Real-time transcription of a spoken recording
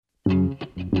It's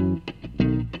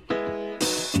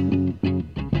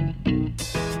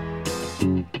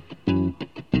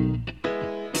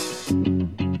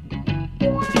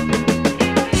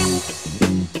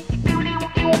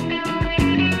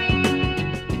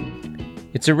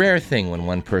a rare thing when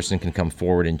one person can come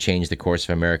forward and change the course of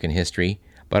American history,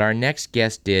 but our next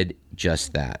guest did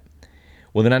just that.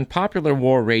 With an unpopular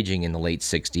war raging in the late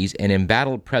 60s, an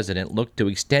embattled president looked to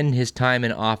extend his time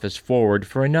in office forward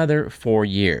for another 4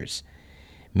 years.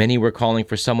 Many were calling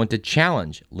for someone to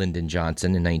challenge Lyndon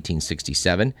Johnson in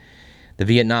 1967. The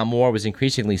Vietnam War was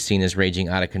increasingly seen as raging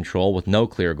out of control with no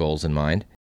clear goals in mind.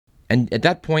 And at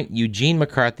that point, Eugene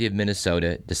McCarthy of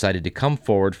Minnesota decided to come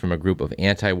forward from a group of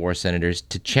anti-war senators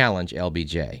to challenge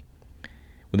LBJ.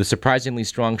 With a surprisingly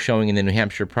strong showing in the New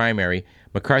Hampshire primary,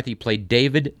 McCarthy played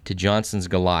David to Johnson's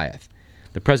Goliath.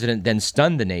 The president then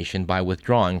stunned the nation by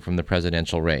withdrawing from the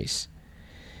presidential race.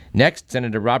 Next,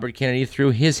 Senator Robert Kennedy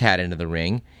threw his hat into the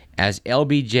ring as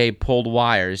LBJ pulled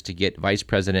wires to get Vice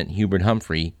President Hubert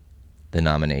Humphrey the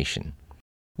nomination.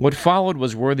 What followed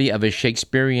was worthy of a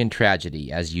Shakespearean tragedy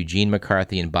as Eugene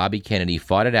McCarthy and Bobby Kennedy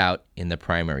fought it out in the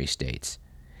primary states.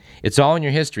 It's all in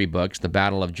your history books, the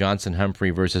battle of Johnson-Humphrey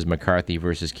versus McCarthy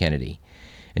versus Kennedy.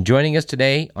 And joining us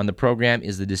today on the program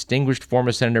is the distinguished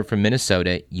former senator from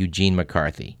Minnesota, Eugene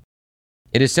McCarthy.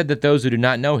 It is said that those who do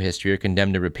not know history are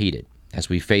condemned to repeat it. As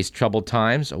we face troubled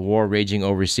times, a war raging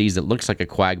overseas that looks like a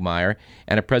quagmire,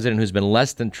 and a president who's been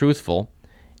less than truthful,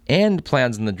 and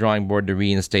plans on the drawing board to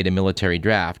reinstate a military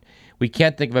draft, we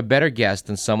can't think of a better guest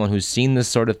than someone who's seen this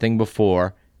sort of thing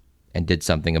before and did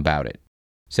something about it.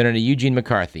 Senator Eugene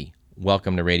McCarthy,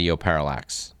 welcome to Radio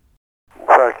Parallax.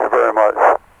 Thank you very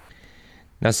much.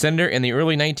 Now, Senator, in the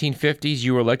early 1950s,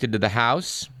 you were elected to the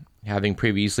House, having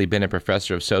previously been a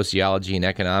professor of sociology and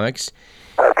economics.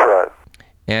 That's right.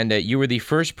 And you were the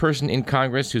first person in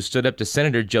Congress who stood up to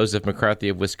Senator Joseph McCarthy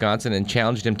of Wisconsin and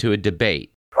challenged him to a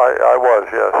debate. I was,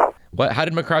 yes. How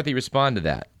did McCarthy respond to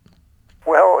that?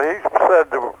 Well, he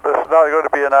said, this is not going to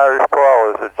be an Irish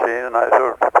brawl, is it, Gene? And I said,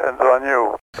 it depends on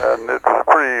you. And it was a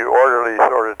pretty orderly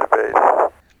sort of debate.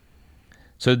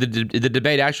 So did the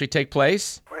debate actually take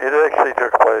place? It actually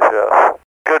took place, yes.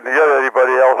 Couldn't get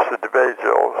anybody else to debate,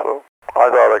 Joe, so I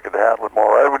thought I could handle it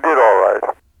more. We did all right.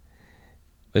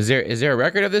 Is there a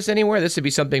record of this anywhere? This would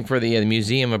be something for the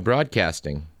Museum of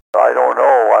Broadcasting. I don't know.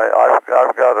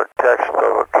 I've got a text of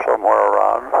it somewhere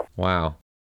around. Wow.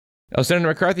 Oh, Senator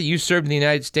McCarthy, you served in the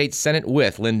United States Senate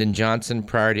with Lyndon Johnson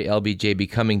prior to LBJ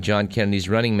becoming John Kennedy's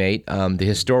running mate. The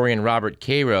historian Robert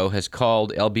Caro has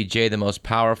called LBJ the most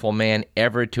powerful man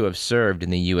ever to have served in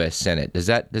the U.S. Senate. Does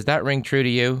that ring true to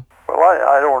you? Well,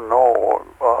 I don't know.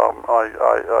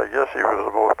 I guess he was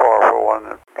the most powerful one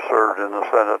that served in the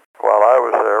Senate while I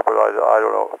was there, but I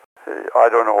don't know. I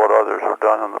don't know what others have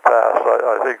done in the past.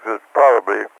 I think that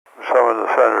probably some of the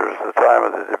senators at the time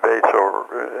of the debates over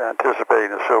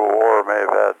anticipating the Civil War may have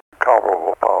had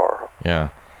comparable power. Yeah.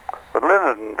 But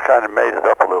Lyndon kind of made it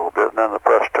up a little bit, and then the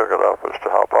press took it up as to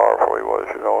how powerful he was,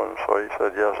 and so he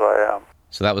said, yes, I am.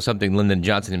 So that was something Lyndon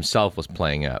Johnson himself was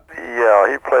playing up. Yeah,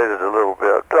 he played it a little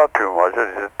bit. Not too much.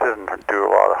 It didn't do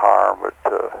a lot of harm, but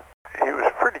he was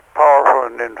pretty powerful,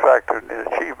 and in fact, an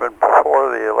achievement before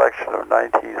the election of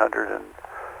 1958.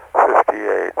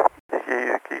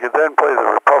 He could then play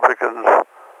the Republicans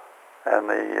and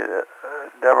the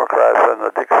Democrats and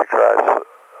the Dixiecrats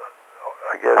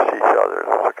against each other. It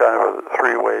was a kind of a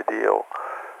three-way deal.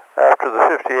 After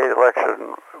the 58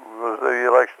 election was the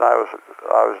election I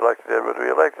was elected in, but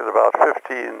we elected about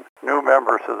 15 new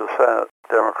members of the Senate,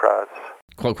 Democrats.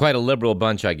 Quite a liberal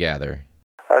bunch, I gather.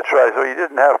 That's right. So he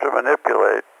didn't have to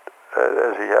manipulate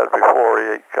as he had before.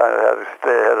 He kind of had to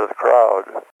stay ahead of the crowd.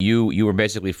 You were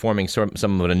basically forming some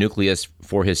of a nucleus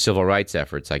for his civil rights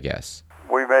efforts, I guess.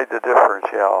 We made the difference,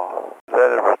 yeah.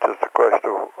 Then it was just a question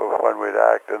of when we'd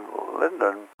act, and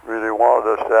Lyndon really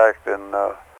wanted us to act in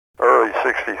early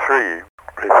 63,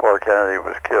 before Kennedy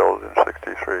was killed in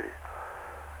 63.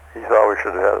 He thought we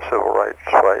should have had a civil rights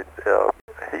fight.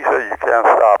 He said you can't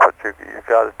stop it. You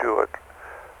got to do it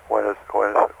when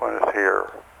it's here.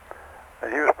 And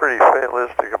he was pretty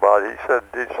fatalistic about it. He said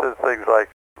things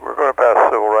like, we're going to pass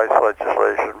civil rights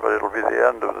legislation, but it'll be the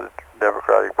end of the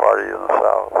Democratic Party in the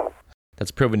South. That's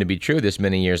proven to be true this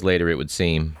many years later, it would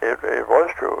seem. It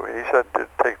was true. He said it'd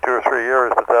take 2 or 3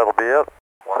 years, but that'll be it.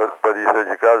 But he said,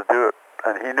 you got to do it.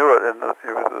 And he knew it. And the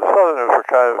Southerners were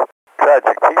kind of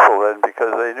tragic people then,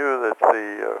 because they knew that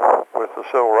with the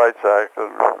Civil Rights Act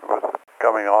and with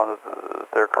coming on,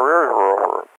 that their careers were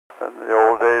over. And the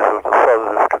old days of the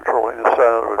Southerners controlling the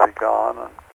Senate would be gone.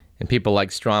 And people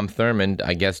like Strom Thurmond,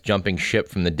 I guess, jumping ship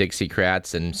from the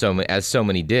Dixiecrats, and as so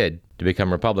many did, to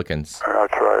become Republicans.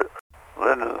 That's right.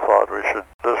 Lyndon thought this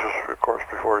was, of course,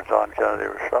 before John Kennedy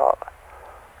was shot,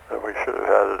 that we should have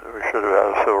had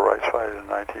a civil rights fight in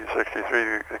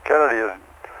 1963. Kennedy had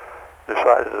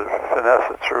decided to finesse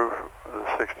it through the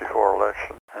 64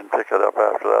 election and pick it up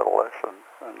after that election.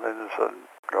 And Lyndon said,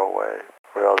 go away.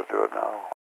 We ought to do it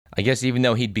now. I guess even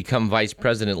though he'd become vice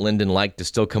president, Lyndon liked to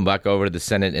still come back over to the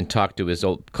Senate and talk to his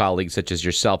old colleagues such as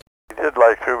yourself. He did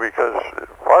like to because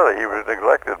partly he was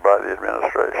neglected by the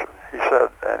administration. He said,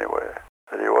 anyway,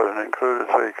 that he wasn't included,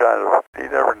 so he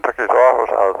never took his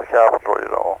office out of the Capitol,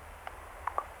 you know.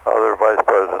 Other vice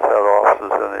presidents had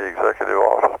offices in the executive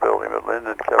office building, but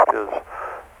Lyndon kept his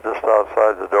just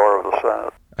outside the door of the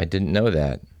Senate. I didn't know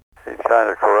that. He'd kind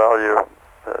of corral you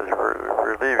as you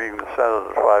were leaving the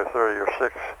Senate at 5:30 or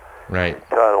 6. Right. He'd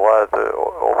kind of lie to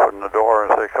open the door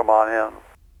and say, come on in.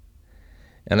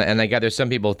 And I gather some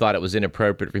people thought it was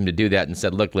inappropriate for him to do that and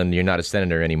said, look, Lyndon, you're not a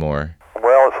senator anymore.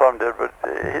 Well, some did, but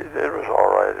it was all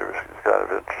right. It was kind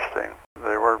of interesting.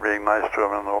 They weren't being nice to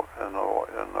him in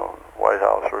the White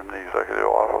House or in the executive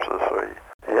offices, so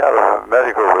he had a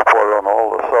medical report on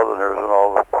all the Southerners and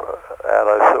all the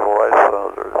anti-civil rights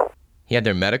senators. He had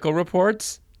their medical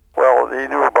reports? Well, he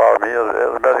knew about them. He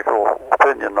had a medical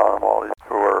opinion on them all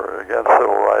who were against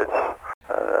civil rights,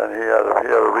 and he had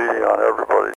a reading on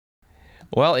everybody.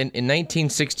 Well, in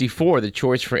 1964, the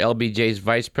choice for LBJ's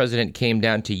vice president came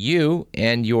down to you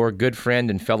and your good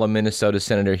friend and fellow Minnesota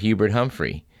Senator Hubert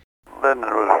Humphrey. Lyndon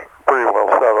was pretty well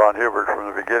set on Hubert from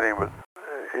the beginning, but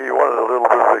he wanted a little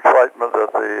bit of excitement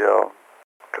at the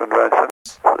convention.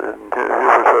 And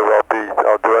Hubert said,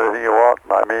 I'll do anything you want,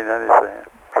 and I mean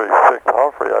anything. So he picked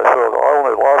Humphrey. I said, I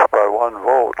only lost by one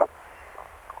vote.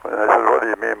 And I said, what do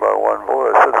you mean by one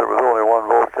vote? I said, there was only one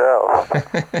vote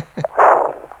cast.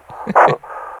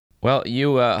 Well,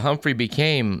 Humphrey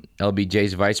became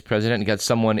LBJ's vice president and got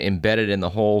someone embedded in the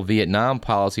whole Vietnam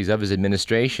policies of his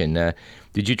administration.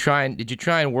 Did you try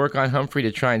and work on Humphrey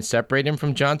to try and separate him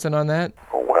from Johnson on that?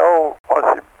 Well,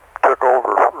 once he took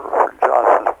over for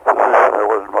Johnson's position, there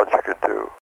wasn't much you could do.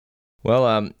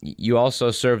 Well, you also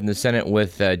served in the Senate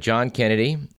with John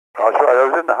Kennedy. That's right. I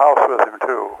was in the House with him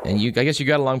too. And I guess you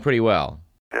got along pretty well.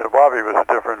 You know, Bobby was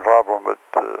a different problem, but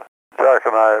Jack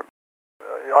and I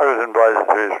was invited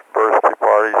to his birthday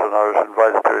parties and I was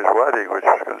invited to his wedding, which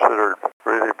was considered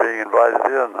really being invited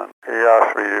in. And he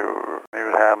asked me he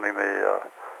was handling the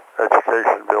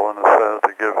education bill in the Senate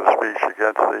to give a speech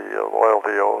against the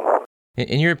loyalty oath.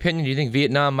 In your opinion, do you think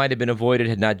Vietnam might have been avoided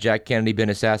had not Jack Kennedy been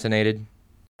assassinated?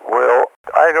 Well,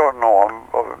 I don't know. I'm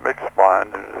of a mixed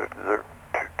mind. There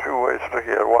are two ways to look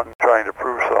at it. One, trying to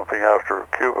prove something after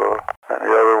Cuba, and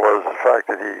the other was the fact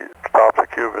that he stopped the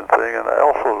Cuban thing and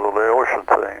also the Laotian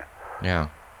thing. Yeah.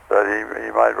 That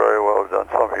he might very well have done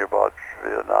something about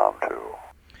Vietnam, too.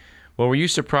 Well, were you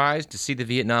surprised to see the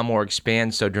Vietnam War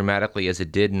expand so dramatically as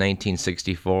it did in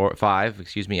 1965,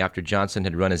 after Johnson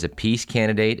had run as a peace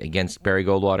candidate against Barry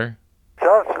Goldwater?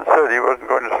 Johnson said he wasn't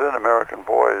going to send American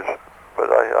boys, but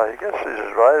I guess his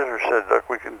advisor said, look,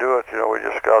 we can do it, we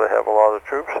just got to have a lot of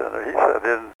troops in there. He said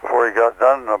before he got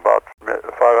done, about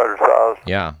 500,000.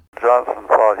 Yeah. Johnson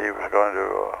thought he was going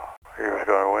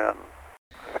to win.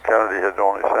 Kennedy had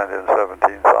only sent in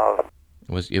 17,000.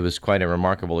 It was quite a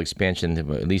remarkable expansion,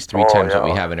 at least three times what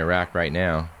we have in Iraq right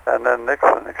now. And then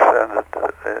Nixon extended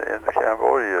into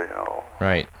Cambodia,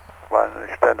 Right. And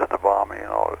extended the bombing, It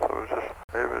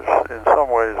was in some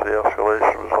ways the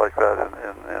escalation was like that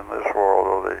in this world.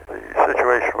 Although the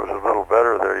situation was a little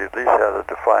better there. You at least had a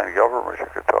defined government you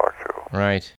could talk to.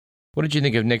 Right. What did you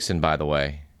think of Nixon, by the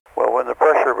way? Well, when the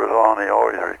pressure was on, he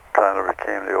always kind of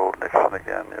became the old Nixon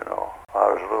again, I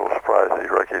was a little surprised he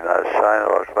recognized China.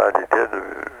 I was glad he did.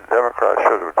 The Democrats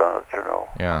should have done it,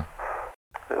 Yeah.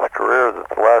 His career, the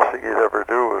last thing he'd ever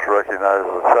do was recognize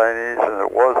the Chinese, and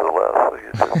it was the last thing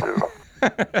he did do.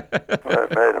 He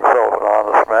made himself an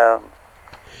honest man.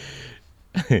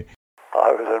 I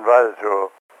was invited to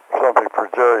something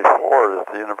for Jerry Ford at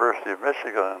the University of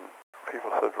Michigan, and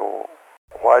people said, well,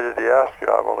 why did he ask you?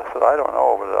 Well, I said, I don't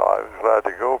know, but I was glad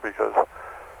to go because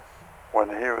when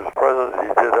he was president,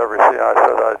 he did everything I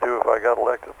said I'd do if I got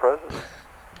elected president.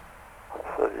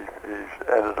 So he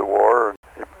ended the war,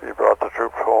 and he brought the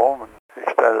troops home, and he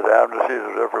extended amnesty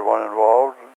to everyone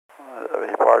involved.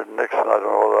 He pardoned Nixon. I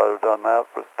don't know whether I'd have done that,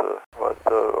 but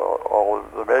all of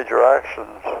the major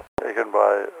actions taken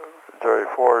by Jerry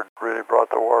Ford really brought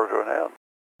the war to an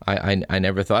end. I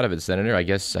never thought of it, Senator. I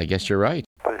guess you're right.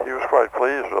 But he was quite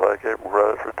pleased that I gave him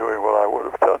credit for doing what I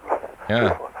would have done.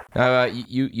 Yeah.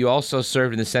 You also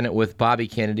served in the Senate with Bobby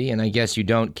Kennedy, and I guess you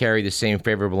don't carry the same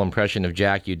favorable impression of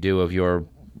Jack you do of your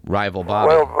rival Bobby.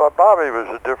 Well, Bobby was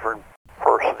a different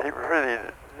he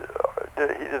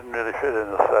didn't really fit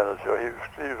in the Senate. He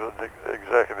was an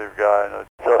executive guy and a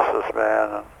justice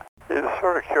man, and he was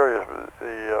sort of curious.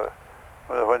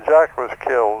 When Jack was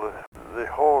killed, the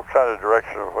whole kind of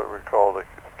direction of what we call the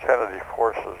Kennedy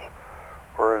forces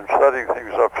were in setting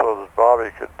things up so that Bobby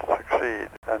could succeed,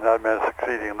 and that meant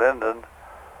succeeding Lyndon.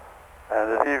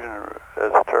 And it even,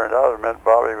 as it turned out, it meant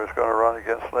Bobby was going to run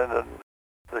against Lyndon.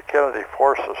 The Kennedy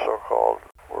forces, so-called,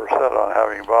 were set on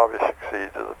having Bobby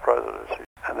succeed to the presidency.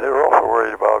 And they were also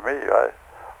worried about me. I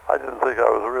didn't think I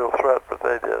was a real threat, but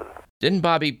they did. Didn't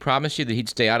Bobby promise you that he'd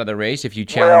stay out of the race if you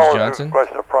challenged Johnson? Well,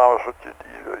 it was a question of promise.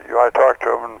 I talked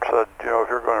to him and said, if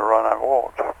you're going to run, I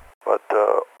won't. But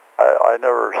I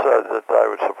never said that I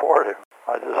would support him.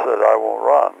 I just said I won't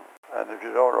run. And if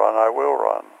you don't run, I will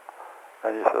run.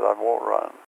 And he said, I won't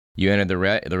run. You entered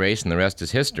the race, and the rest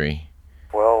is history.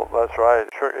 Well, that's right.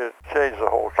 It changed the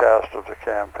whole cast of the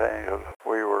campaign, because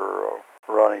we were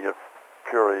running it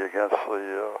purely against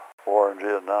the war in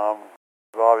Vietnam.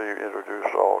 Bobby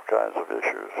introduced all kinds of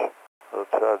issues that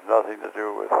had nothing to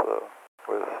do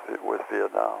with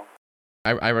Vietnam.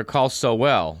 I recall so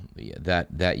well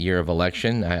that year of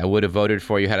election. I would have voted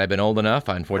for you had I been old enough.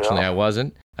 Unfortunately, I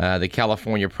wasn't. The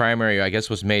California primary, I guess,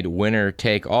 was made winner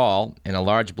take all, and a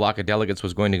large block of delegates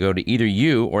was going to go to either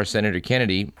you or Senator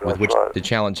Kennedy, with which to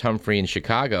challenge Humphrey in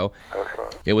Chicago. That's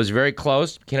right. It was very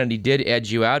close. Kennedy did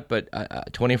edge you out, but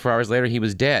 24 hours later, he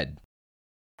was dead.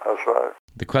 That's right.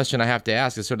 The question I have to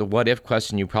ask is sort of what-if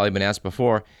question you've probably been asked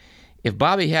before. If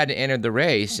Bobby hadn't entered the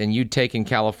race and you'd taken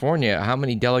California, how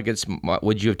many delegates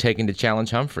would you have taken to challenge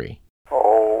Humphrey?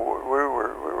 Oh, we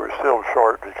were still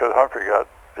short, because Humphrey got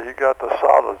the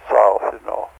solid South, and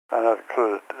that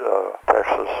included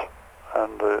Texas,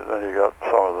 and then he got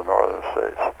some of the northern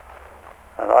states.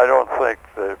 And I don't think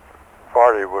the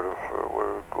party would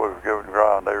have given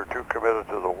ground. They were too committed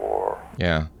to the war.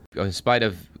 Yeah. In spite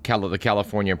of the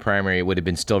California primary, it would have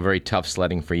been still very tough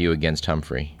sledding for you against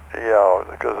Humphrey. Yeah,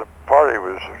 because the party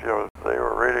was, they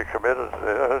were really committed.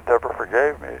 They never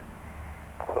forgave me.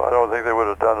 So I don't think they would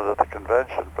have done it at the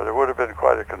convention, but it would have been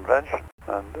quite a convention.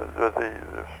 And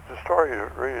the story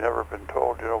has really never been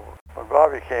told. When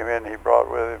Bobby came in, he brought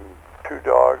with him 2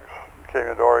 dogs. He came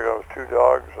into Oregon with 2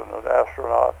 dogs and an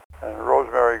astronaut, and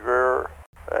Rosemary Greer,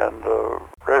 and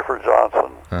Rayford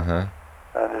Johnson, and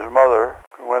his mother,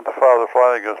 who went to Father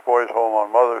Flanagan's Boys Home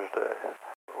on Mother's Day.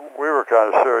 We were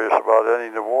kind of serious about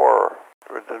ending the war.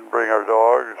 We didn't bring our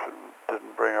dogs, and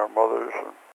didn't bring our mothers,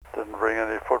 and didn't bring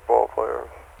any football players.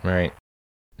 Right.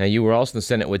 Now, you were also in the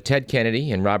Senate with Ted Kennedy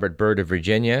and Robert Byrd of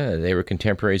Virginia. They were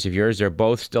contemporaries of yours. They're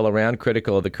both still around,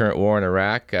 critical of the current war in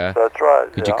Iraq. That's right.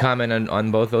 Could you comment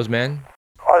on both those men?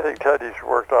 I think Teddy's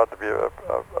worked out to be a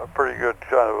pretty good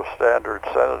kind of a standard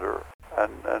senator,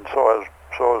 and so has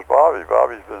Bobby.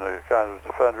 Bobby's been a kind of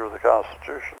defender of the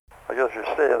Constitution. I guess if you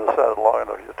stay in the Senate long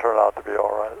enough, you turn out to be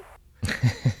all right.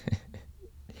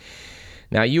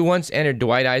 Now, you once entered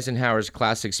Dwight Eisenhower's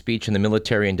classic speech in the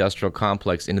military-industrial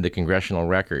complex into the congressional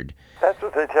record. That's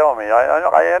what they tell me.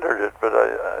 I entered it,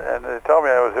 and they tell me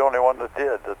I was the only one that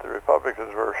did, that the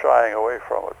Republicans were shying away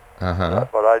from it.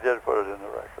 But I did put it in the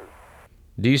record.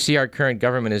 Do you see our current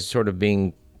government as sort of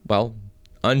being,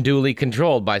 unduly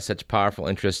controlled by such powerful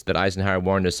interests that Eisenhower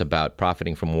warned us about,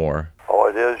 profiting from war? Oh,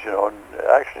 it is, and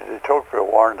actually de Tocqueville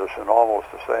warned us in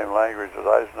almost the same language that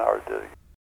Eisenhower did.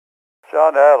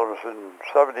 John Adams in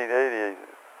 1780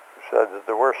 said that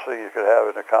the worst thing you could have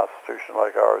in a constitution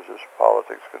like ours is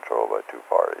politics controlled by 2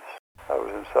 parties. That was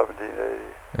in 1780.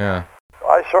 Yeah.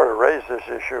 I sort of raised this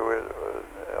issue in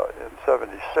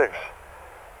 76.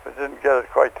 I didn't get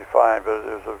it quite defined, but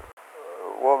there's a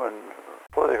woman,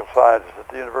 political scientist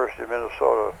at the University of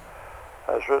Minnesota,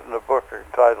 has written a book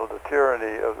entitled The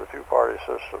Tyranny of the Two-Party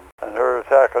System. And her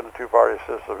attack on the two-party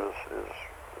system is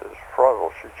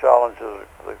frontal. She challenges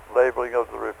the labeling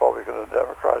of the Republican and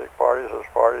Democratic parties as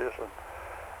parties,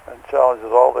 and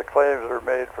challenges all the claims that are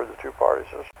made for the two-party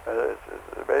system. And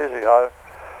it's amazing. I've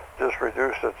just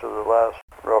reduced it to the last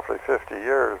roughly 50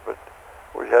 years, but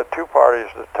we had 2 parties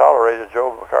that tolerated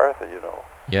Joe McCarthy,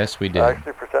 Yes, we did.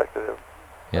 Actually protected him.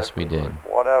 Yes, we did.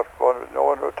 One after one, no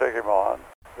one would take him on.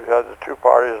 We had the 2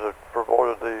 parties that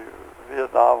promoted the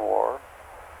Vietnam War,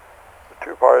 the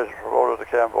 2 parties that promoted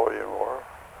the Cambodian War,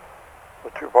 the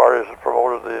 2 parties that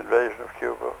promoted the invasion of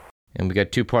Cuba. And we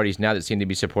got 2 parties now that seem to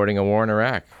be supporting a war in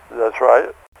Iraq. That's right.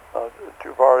 The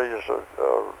 2 parties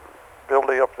are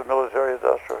building up the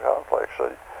military-industrial complex.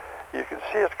 And you can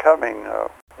see it coming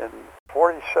in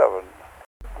 47.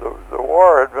 The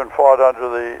war had been fought under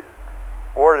the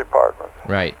War Department.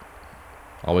 Right.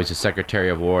 Always the Secretary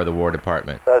of War, the War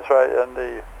Department. That's right, and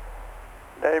the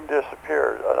name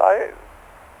disappeared. And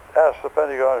asked the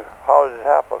Pentagon how did it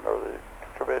happen, or the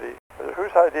committee,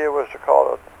 whose idea was to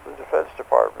call it the Defense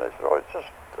Department. They said, oh, it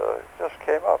just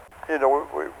came up. You know,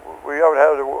 we haven't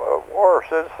had a war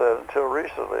since then until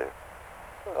recently.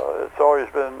 It's always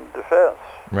been defense.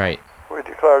 Right. We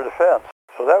declared defense.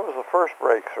 So that was the first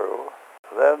breakthrough.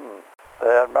 Then they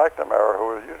had McNamara,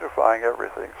 who was unifying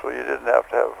everything, so you didn't have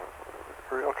to have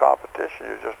real competition.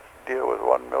 You just deal with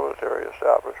one military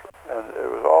establishment, and it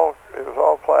was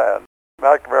all planned.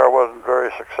 McNamara wasn't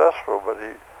very successful, but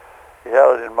he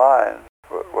had it in mind.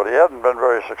 But he hadn't been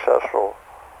very successful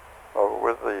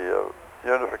with the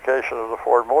unification of the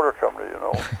Ford Motor Company. You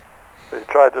know, he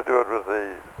tried to do it with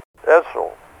the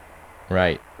Edsel.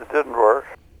 Right. It didn't work.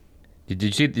 Did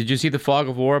you see The Fog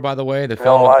of War, by the way, the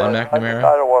film on McNamara?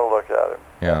 I don't want to look at him.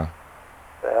 Yeah.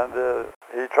 And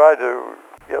he tried to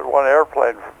get one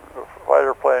airplane,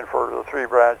 fighter plane for the three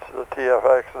branch, the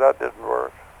TFX, and that didn't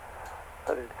work.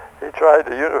 And he tried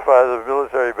to unify the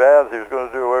military bands. He was going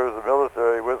to do away with the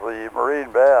military with the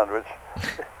Marine band, which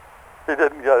he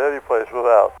didn't get any place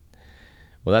without.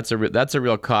 Well, that's a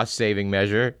real cost-saving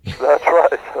measure. That's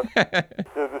right.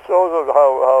 It shows him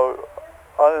how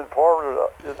uninformed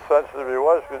and insensitive he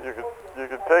was, because you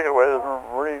could take away the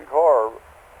Marine Corps,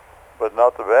 but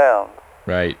not the band.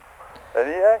 Right. And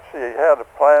he actually had a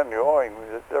plan going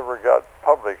that never got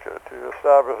public to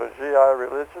establish a GI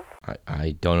religion.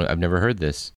 I don't know. I've never heard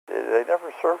this. They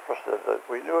never surfaced it.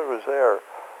 We knew it was there.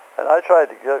 And I tried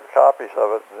to get copies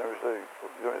of it, and it was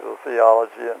the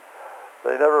theology, and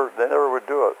they never would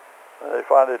do it. And they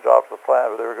finally dropped the plan,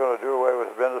 but they were going to do away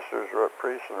with ministers,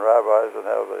 priests, and rabbis, and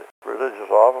have a religious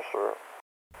officer.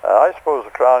 And I suppose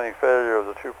the crowning failure of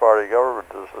the two-party government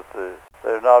is that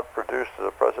they've not produced a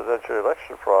presidential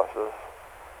election process.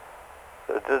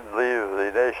 It didn't leave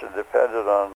the nation dependent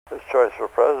on its choice for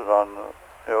president on,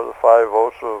 the 5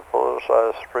 votes of a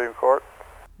politicized Supreme Court.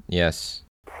 Yes.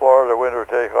 Florida winner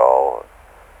take all,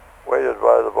 weighted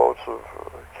by the votes of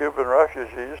Cuban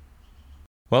refugees.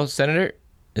 Well, Senator,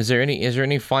 is there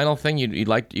any final thing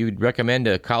you'd recommend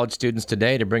to college students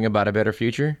today to bring about a better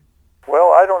future?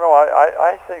 Well, I don't know.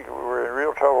 I think we're in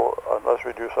real trouble unless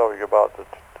we do something about the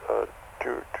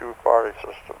two-party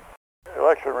system.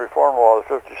 Election reform law of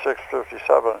 56,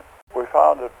 57, we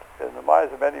found that in the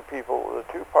minds of many people, the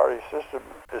two-party system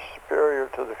is superior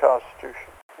to the Constitution.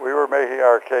 We were making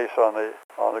our case on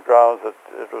the grounds that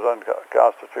it was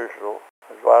unconstitutional.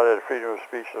 It violated freedom of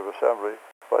speech and of assembly.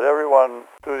 But everyone,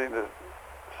 including the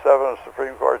 7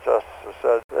 Supreme Court justices,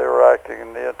 said they were acting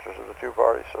in the interest of the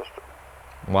two-party system.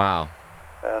 Wow.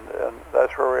 And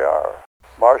that's where we are.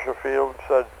 Marshall Field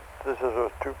said this is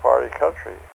a two-party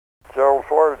country. Gerald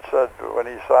Ford said when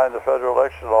he signed the federal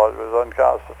election law it was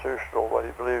unconstitutional, but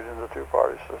he believed in the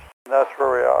two-party system. And that's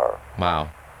where we are. Wow.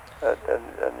 And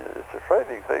it's a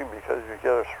frightening thing because you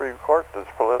get a Supreme Court that's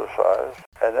politicized,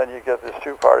 and then you get this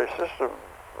two-party system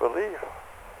belief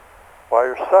while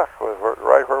you're stuck with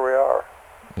right where we are.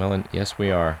 Well, and yes,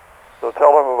 we are. So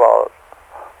tell them about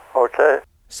it. Okay?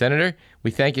 Senator,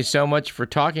 we thank you so much for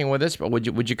talking with us. But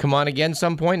would you come on again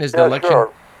some point? Is the Yeah, election?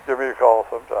 Sure. Give me a call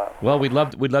sometime. Well, we'd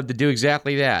love to do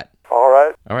exactly that. All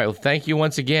right. All right. Well, thank you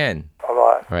once again.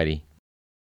 Bye-bye. Righty.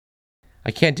 I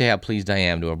can't tell you how pleased I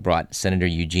am to have brought Senator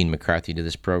Eugene McCarthy to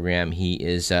this program. He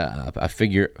is a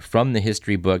figure from the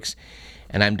history books,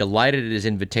 and I'm delighted at his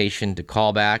invitation to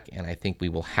call back, and I think we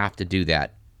will have to do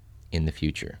that in the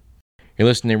future. You're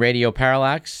listening to Radio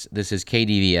Parallax. This is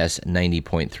KDVS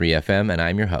 90.3 FM, and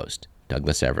I'm your host,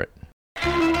 Douglas Everett.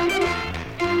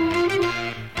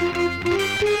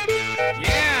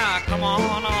 Yeah, come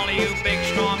on, all of you big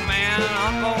strong men.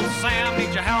 Uncle Sam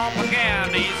needs your help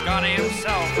again. He's got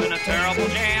himself in a terrible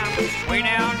jam way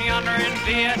down yonder in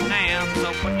Vietnam.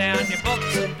 So put down your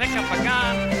books and pick up a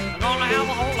gun. We're gonna have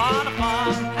a whole lot of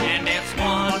fun. And it's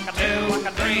 1, 2,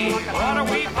 3. What are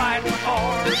we fighting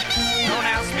for? Don't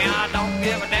ask me, I don't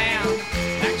give a damn.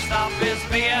 Next stop is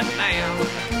Vietnam.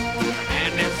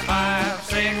 And it's 5,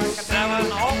 6,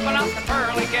 7. Open up the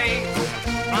pearly gates.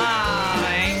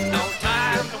 Ain't no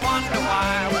time to wonder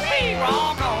why we're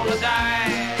all gonna die.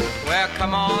 Well,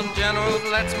 come on, General,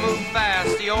 let's move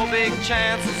fast. The old big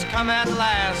chance has come at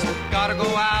last. Gotta go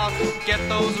out, get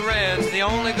those Reds. The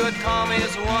only good commie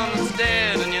is the one that's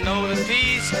dead. And you know that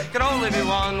peace can only be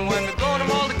won when we go to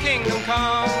all the kingdom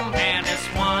come. And it's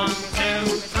 1, 2,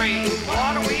 3.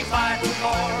 What are we fighting